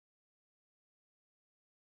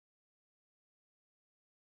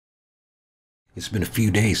It's been a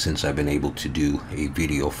few days since I've been able to do a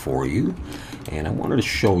video for you, and I wanted to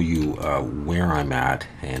show you where I'm at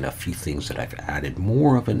and a few things that I've added.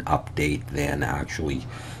 More of an update than actually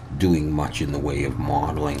doing much in the way of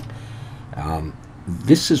modeling.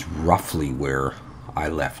 This is roughly where I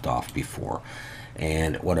left off before,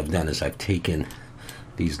 and what I've done is I've taken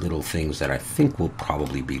these little things that I think will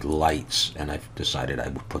probably be lights, and I've decided I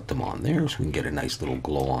would put them on there so we can get a nice little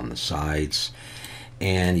glow on the sides.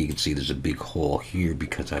 And you can see there's a big hole here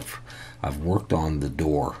because I've worked on the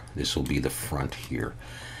door. This will be the front here.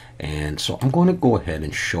 And so I'm going to go ahead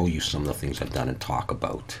and show you some of the things I've done and talk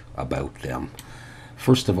about them.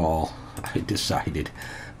 First of all, I decided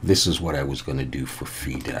this is what I was going to do for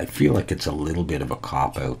feet. I feel like it's a little bit of a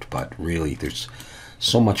cop-out, but really there's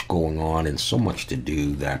so much going on and so much to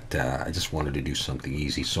do that I just wanted to do something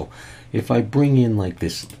easy. So if I bring in like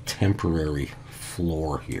this temporary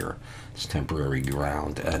floor here, this temporary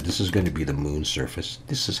ground, this is going to be the moon surface.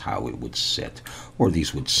 This is how it would sit, or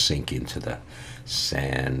these would sink into the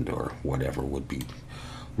sand or whatever would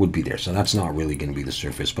be there. So that's not really going to be the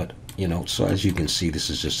surface, but you know, so as you can see, this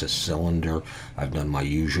is just a cylinder. I've done my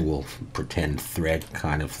usual pretend thread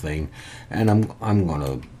kind of thing, and I'm going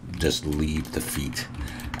to just leave the feet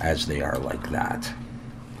as they are like that.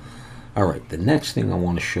 All right, the next thing I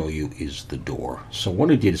want to show you is the door. So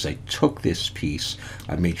what I did is I took this piece,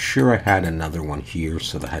 I made sure I had another one here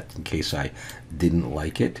so that in case I didn't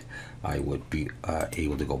like it, I would be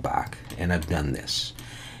able to go back. And I've done this.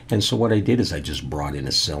 And so what I did is I just brought in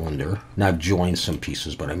a cylinder. Now I've joined some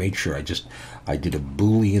pieces, but I made sure I did a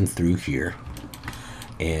boolean through here,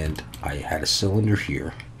 and I had a cylinder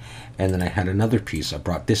here. And then I had another piece. I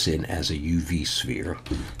brought this in as a UV sphere.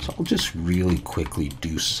 So I'll just really quickly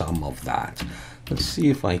do some of that. Let's see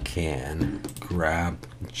if I can grab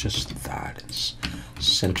just that and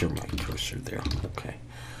center my cursor there. Okay.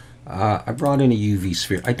 I brought in a UV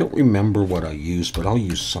sphere. I don't remember what I used, but I'll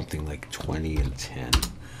use something like 20 and 10.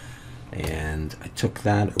 And I took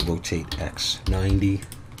that, rotate X 90,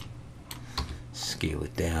 scale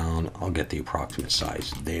it down. I'll get the approximate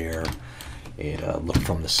size there. And look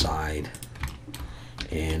from the side,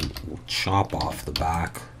 and we'll chop off the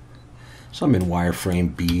back. So I'm in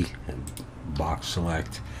wireframe B and box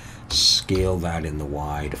select, scale that in the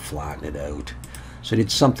Y to flatten it out. So I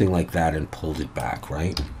did something like that and pulled it back,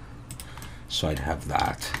 right? So I'd have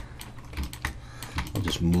that. I'll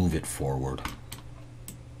just move it forward.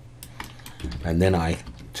 And then I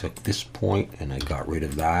took this point and I got rid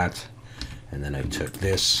of that. And then I took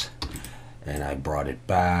this and I brought it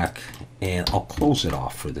back, and I'll close it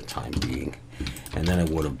off for the time being. And then I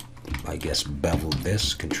would have, I guess, beveled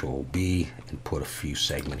this, Control B, and put a few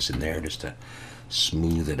segments in there just to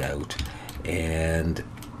smooth it out. And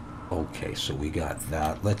okay, so we got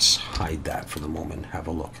that. Let's hide that for the moment, have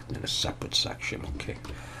a look in a separate section. Okay,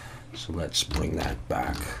 so let's bring that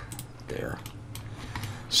back there.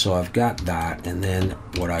 So I've got that, and then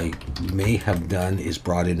what I may have done is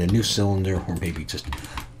brought in a new cylinder, or maybe just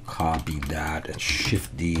copy that and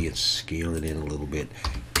Shift D and scale it in a little bit,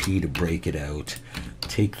 P to break it out,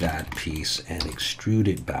 take that piece and extrude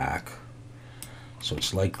it back so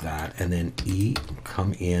it's like that, and then E,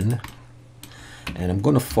 come in, and I'm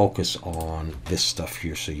going to focus on this stuff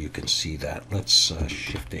here so you can see that. Let's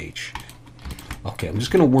Shift H. Okay, I'm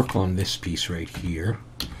just going to work on this piece right here.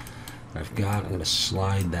 I'm going to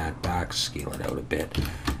slide that back, scale it out a bit.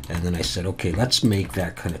 And then I said, okay, let's make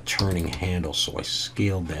that kind of turning handle. So I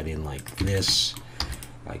scaled that in like this.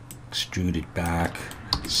 I extrude it back,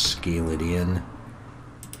 scale it in,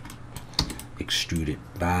 extrude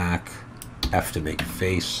it back, F to make a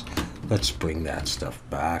face. Let's bring that stuff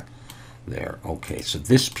back there. Okay, so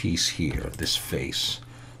this piece here, this face,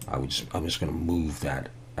 I'm just going to move that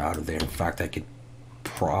out of there. In fact, I could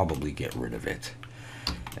probably get rid of it.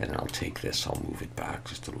 And I'll take this, I'll move it back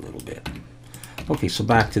just a little bit. Okay, so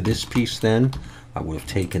back to this piece then. I would have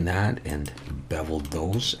taken that and beveled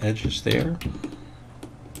those edges there.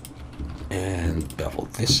 And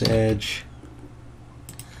beveled this edge.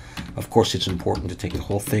 Of course, it's important to take the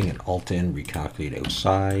whole thing and Alt-N, recalculate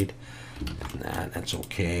outside. And that's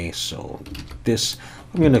okay. So this,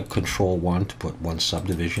 I'm going to Control-1 to put one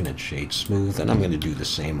subdivision and shade smooth. And I'm going to do the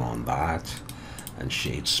same on that. And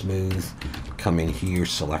shade smooth, come in here,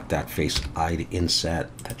 select that face, I to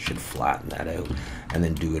inset, that should flatten that out, and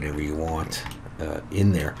then do whatever you want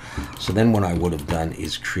in there. So then what I would have done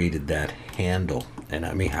is created that handle, and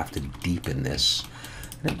I may have to deepen this,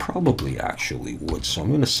 and it probably actually would. So I'm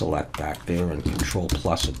going to select back there and Control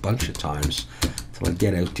plus a bunch of times till I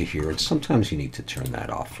get out to here, and sometimes you need to turn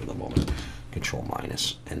that off for the moment, Control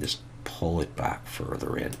minus, and just pull it back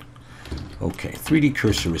further in. Okay, 3D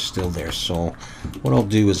cursor is still there, so what I'll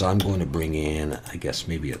do is I'm going to bring in, I guess,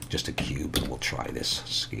 maybe just a cube, and we'll try this.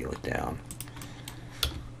 Scale it down.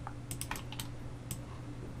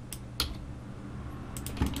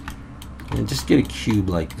 And just get a cube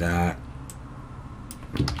like that.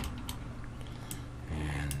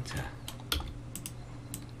 And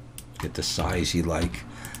get the size you like.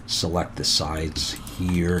 Select the sides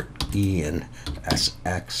here, E and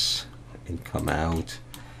SX, and come out.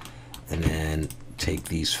 And then take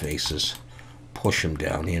these faces, push them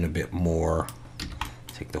down in a bit more.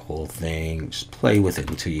 Take the whole thing, just play with it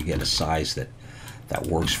until you get a size that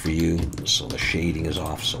works for you. So the shading is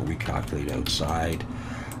off, so recalculate outside.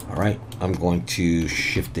 All right, I'm going to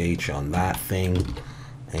Shift H on that thing,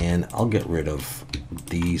 and I'll get rid of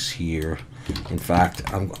these here. In fact,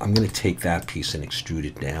 I'm going to take that piece and extrude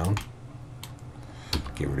it down.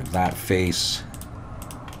 Get rid of that face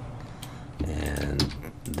and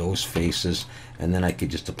those faces, and then I could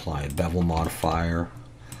just apply a bevel modifier.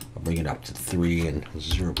 I'll bring it up to 3 and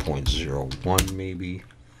 0.01 maybe,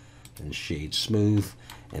 and shade smooth.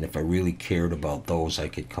 And if I really cared about those, I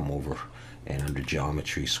could come over and under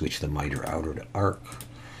geometry switch the miter outer to arc.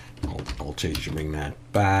 Voltage to bring that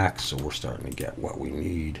back, so we're starting to get what we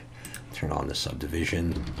need. Turn on the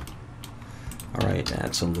subdivision. All right,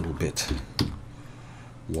 that's a little bit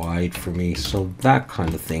wide for me, so that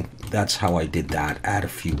kind of thing. That's how I did that. Add a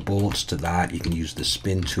few bullets to that. You can use the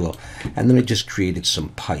spin tool, and then I just created some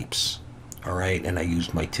pipes. All right, and I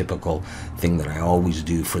used my typical thing that I always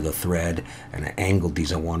do for the thread, and I angled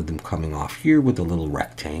these. I wanted them coming off here with a little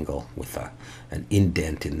rectangle with an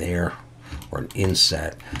indent in there, or an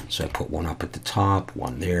inset. So I put one up at the top,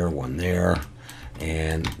 one there,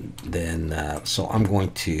 and then so I'm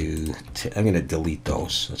going to delete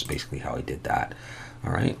those. That's basically how I did that.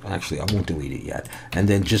 All right, actually I won't delete it yet. And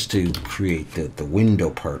then just to create the window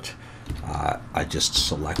part, I just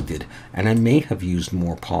selected, and I may have used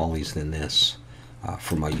more polys than this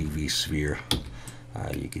for my UV sphere.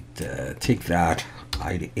 You could take that,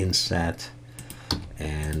 hide inset,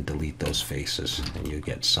 and delete those faces, and you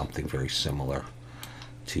get something very similar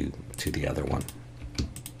to the other one.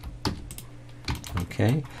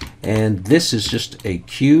 Okay, and this is just a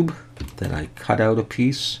cube that I cut out a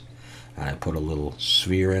piece, and I put a little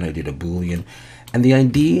sphere in. I did a Boolean, and the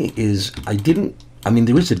idea is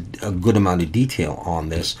there is a good amount of detail on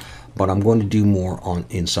this, but I'm going to do more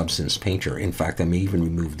in Substance Painter. In fact, I may even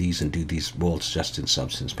remove these and do these bolts just in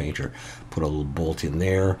Substance Painter. Put a little bolt in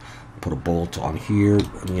there, put a bolt on here,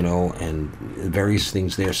 you know, and various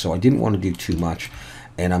things there. So I didn't want to do too much,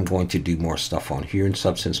 and I'm going to do more stuff on here in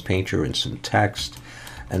Substance Painter and some text.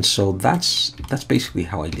 And so that's basically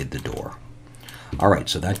how I did the door. All right,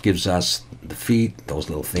 so that gives us the feet, those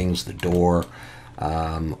little things, the door.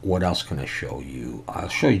 What else can I show you? I'll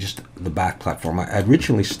show you just the back platform. I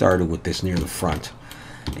originally started with this near the front,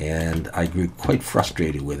 and I grew quite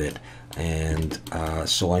frustrated with it, and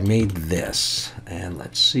so I made this, and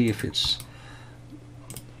let's see if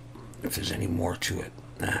there's any more to it.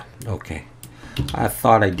 Okay. I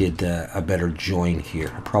thought I did a better join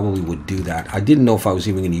here. I probably would do that. I didn't know if I was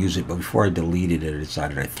even going to use it, but before I deleted it, I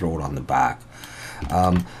decided I'd throw it on the back.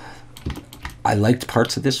 I liked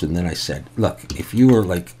parts of this, and then I said, look, if you were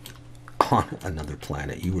like on another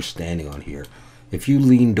planet, you were standing on here, if you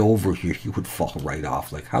leaned over here, you would fall right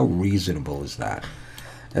off. Like, how reasonable is that?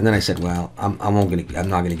 And then I said, well, I'm not going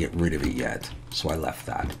to get rid of it yet, so I left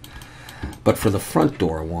that. But for the front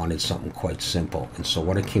door, I wanted something quite simple, and so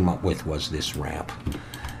what I came up with was this ramp.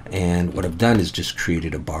 And what I've done is just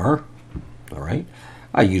created a bar. All right,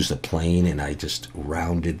 I used a plane, and I just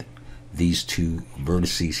rounded these two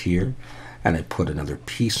vertices here, and I put another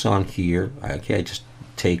piece on here. Okay, I just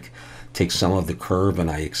take some of the curve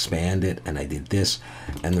and I expand it, and I did this,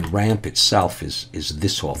 and the ramp itself is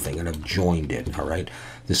this whole thing, and I've joined it. All right,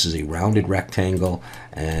 this is a rounded rectangle,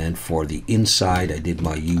 and for the inside I did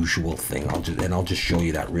my usual thing. I'll just show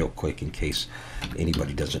you that real quick in case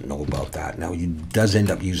anybody doesn't know about that. Now, it does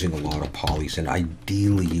end up using a lot of polys, and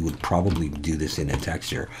ideally you would probably do this in a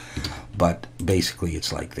texture, but basically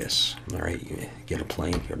it's like this. All right, you get a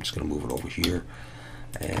plane here. I'm just going to move it over here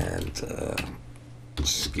and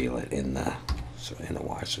scale it in the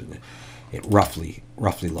Y, so it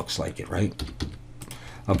roughly looks like it, right?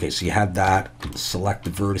 Okay, so you have that. Select the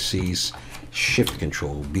vertices, Shift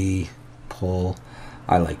Control B, pull.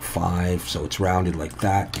 I like 5, so it's rounded like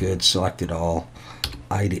that. Good. Select it all.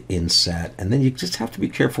 I to inset, and then you just have to be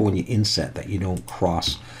careful when you inset that you don't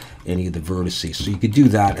cross any of the vertices. So you could do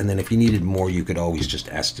that, and then if you needed more, you could always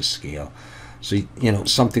just S to scale. So you know,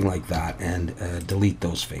 something like that, and delete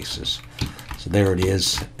those faces. So there it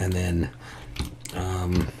is, and then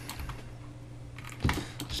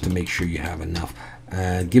just to make sure you have enough.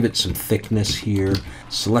 Give it some thickness here.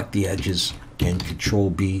 Select the edges and Control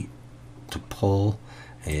B to pull,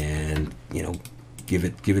 and you know, give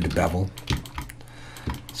it a bevel,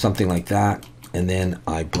 something like that. And then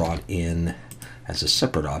I brought in as a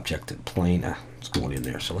separate object a plane. It's going in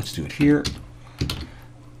there, so let's do it here.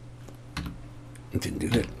 It didn't do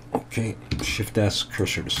that. Okay, Shift S,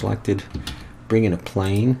 cursor to selected. Bring in a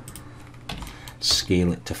plane.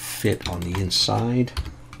 Scale it to fit on the inside.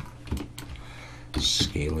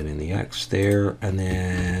 Scale it in the X there, and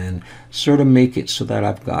then sort of make it so that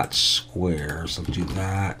I've got squares. I'll do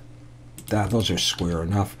that. Those are square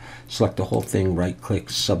enough. Select the whole thing, right click,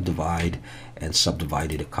 subdivide, and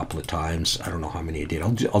subdivide it a couple of times. I don't know how many I did.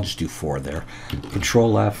 I'll just do 4 there.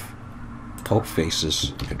 Control F, poke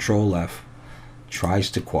faces, Control F, tries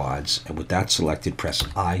to quads, and with that selected, press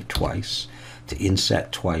I twice to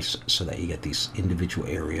inset twice so that you get these individual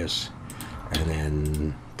areas, and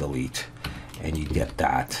then delete, and you get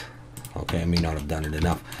that. Okay, I may not have done it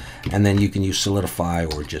enough. And then you can use solidify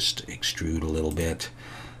or just extrude a little bit.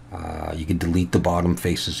 You can delete the bottom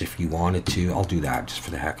faces if you wanted to. I'll do that just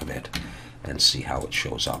for the heck of it and see how it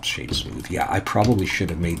shows up. Shade smooth. Yeah, I probably should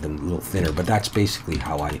have made them a little thinner, but that's basically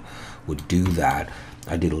how I would do that.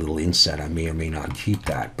 I did a little inset. I may or may not keep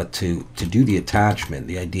that. But to do the attachment,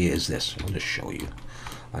 the idea is this. I'll just show you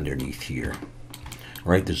underneath here.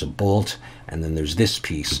 Right, there's a bolt, and then there's this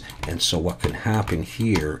piece. And so what can happen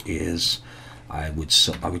here is I would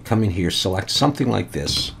come in here, select something like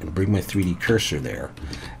this, and bring my 3D cursor there,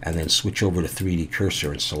 and then switch over to 3D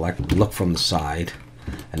cursor and select, look from the side,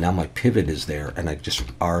 and now my pivot is there, and I just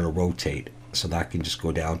R to rotate, so that can just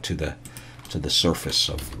go down to the surface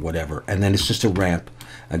of whatever, and then it's just a ramp.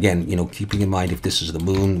 Again, you know, keeping in mind if this is the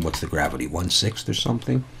moon, what's the gravity, 1/6 or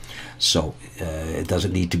something? So it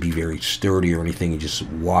doesn't need to be very sturdy or anything. You just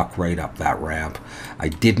walk right up that ramp. I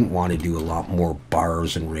didn't want to do a lot more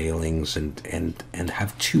bars and railings and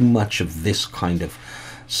have too much of this kind of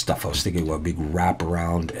stuff. I was thinking about a big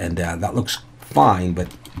wraparound, and that looks fine, but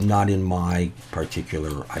not in my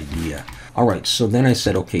particular idea. All right, so then I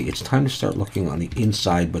said, okay, it's time to start looking on the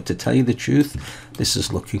inside, but to tell you the truth, this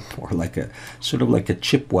is looking more like a sort of like a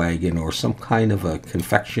chip wagon or some kind of a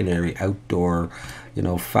confectionery outdoor, you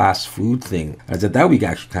know, fast food thing. I said that would be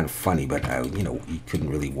actually kind of funny, but you know, you couldn't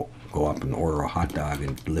really go up and order a hot dog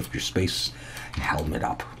and lift your space helmet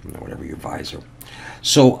up, or whatever, your visor.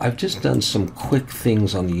 So I've just done some quick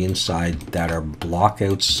things on the inside that are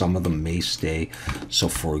blockouts. Some of them may stay. So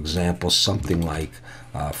for example, something like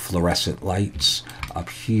fluorescent lights up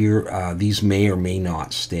here, these may or may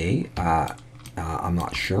not stay. I'm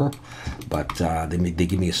not sure, but they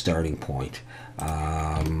give me a starting point.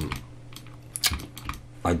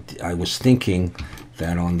 I was thinking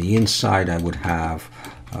that on the inside I would have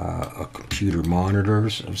a computer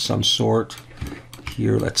monitors of some sort.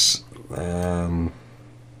 Here, it's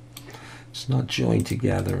not joined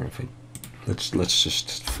together. Let's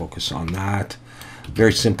just focus on that.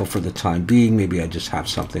 Very simple for the time being. Maybe I just have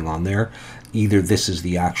something on there. Either this is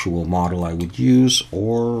the actual model I would use,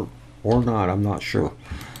 or not. I'm not sure.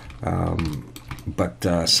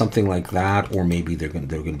 But something like that, or maybe they're going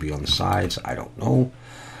to be on the sides. I don't know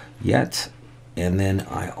yet. And then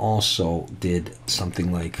I also did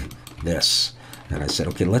something like this, and I said,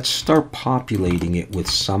 okay, let's start populating it with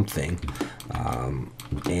something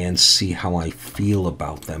and see how I feel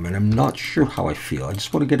about them. And I'm not sure how I feel. I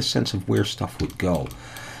just want to get a sense of where stuff would go.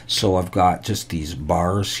 So I've got just these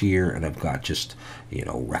bars here, and I've got just, you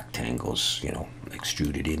know, rectangles, you know,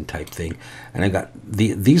 extruded in type thing. And I got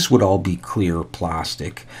these would all be clear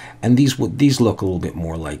plastic, and these look a little bit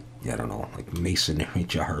more like, I don't know, like masonry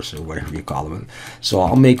jars or whatever you call them. So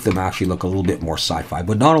I'll make them actually look a little bit more sci-fi,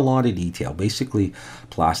 but not a lot of detail. Basically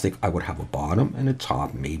plastic. I would have a bottom and a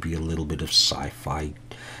top, maybe a little bit of sci-fi,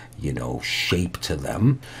 you know, shape to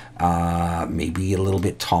them. Maybe a little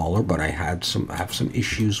bit taller, but I have some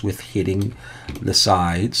issues with hitting the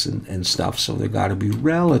sides and stuff, so they got to be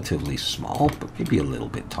relatively small, but maybe a little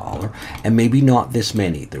bit taller, and maybe not this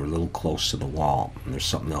many. They're a little close to the wall. And there's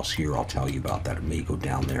something else here I'll tell you about that. It may go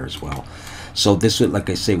down there as well. So this would, like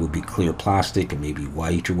I say, would be clear plastic and maybe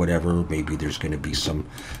white or whatever. Maybe there's going to be some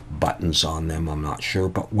buttons on them, I'm not sure,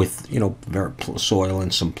 but with, you know, soil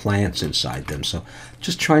and some plants inside them. So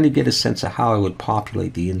just trying to get a sense of how I would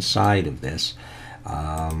populate the inside of this.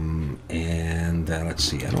 And let's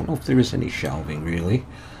see, I don't know if there is any shelving really.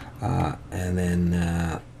 And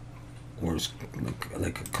then or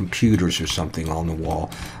like computers or something on the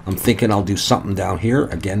wall. I'm thinking I'll do something down here.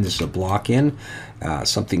 Again, this is a block in,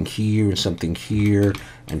 something here and something here,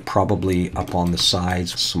 and probably up on the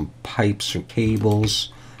sides some pipes or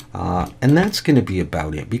cables. And that's going to be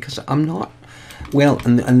about it, because I'm not, well,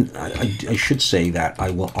 and I should say that I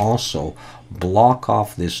will also block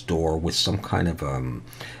off this door with some kind of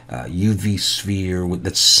UV sphere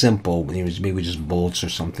that's simple, maybe just bolts or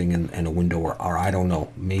something, and a window, or I don't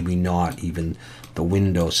know, maybe not even the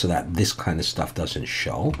window, so that this kind of stuff doesn't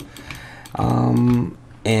show.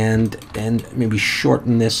 And maybe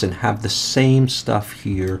shorten this and have the same stuff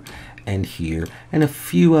here and here, and a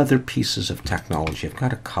few other pieces of technology. I've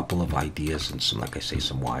got a couple of ideas and some, like I say,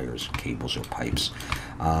 some wires, cables, or pipes.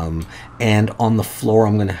 And on the floor,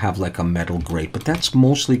 I'm going to have like a metal grate, but that's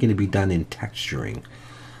mostly going to be done in texturing.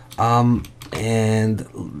 And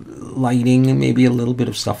lighting, and maybe a little bit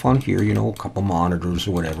of stuff on here, you know, a couple monitors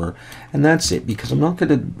or whatever. And that's it, because I'm not going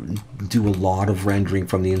to do a lot of rendering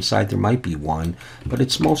from the inside. There might be one, but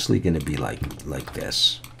it's mostly going to be like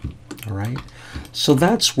this. All right. So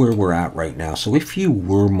that's where we're at right now. So if you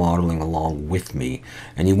were modeling along with me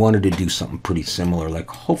and you wanted to do something pretty similar, like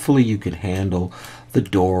hopefully you could handle the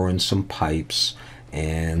door and some pipes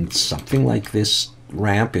and something like this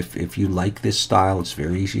ramp, if you like this style, it's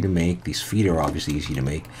very easy to make. These feet are obviously easy to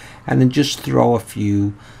make. And then just throw a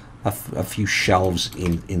few shelves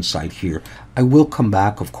inside here. I will come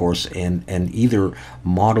back, of course, and either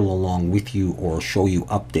model along with you or show you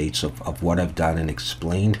updates of what I've done and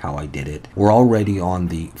explained how I did it. We're already on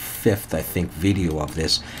the 5th, I think, video of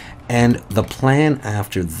this, and the plan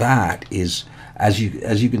after that is, as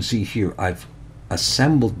you can see here, I've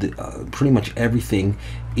assembled pretty much everything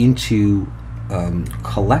into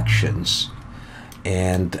collections.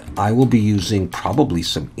 And I will be using probably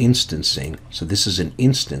some instancing. So this is an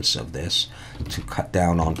instance of this to cut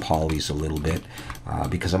down on polys a little bit,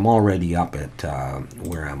 because I'm already up at,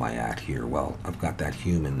 where am I at here? Well, I've got that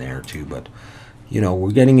human there too, but you know,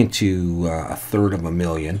 we're getting into a third of a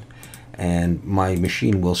million, and my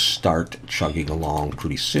machine will start chugging along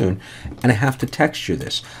pretty soon, and I have to texture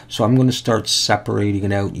this. So I'm going to start separating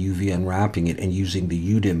it out, UV unwrapping it, and using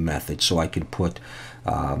the UDIM method, so I can put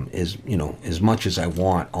as much as I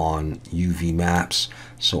want on UV maps,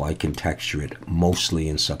 so I can texture it mostly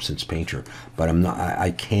in Substance Painter. But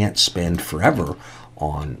I can't spend forever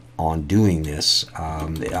on doing this.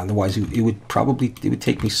 Otherwise it would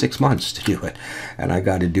take me 6 months to do it, and I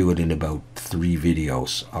got to do it in about 3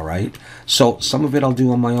 videos. All right, so some of it I'll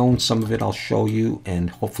do on my own, some of it I'll show you, and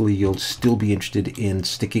hopefully you'll still be interested in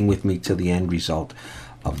sticking with me till the end result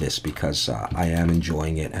of this, because I am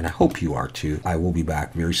enjoying it, and I hope you are too. I will be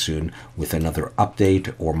back very soon with another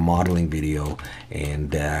update or modeling video,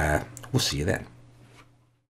 and we'll see you then.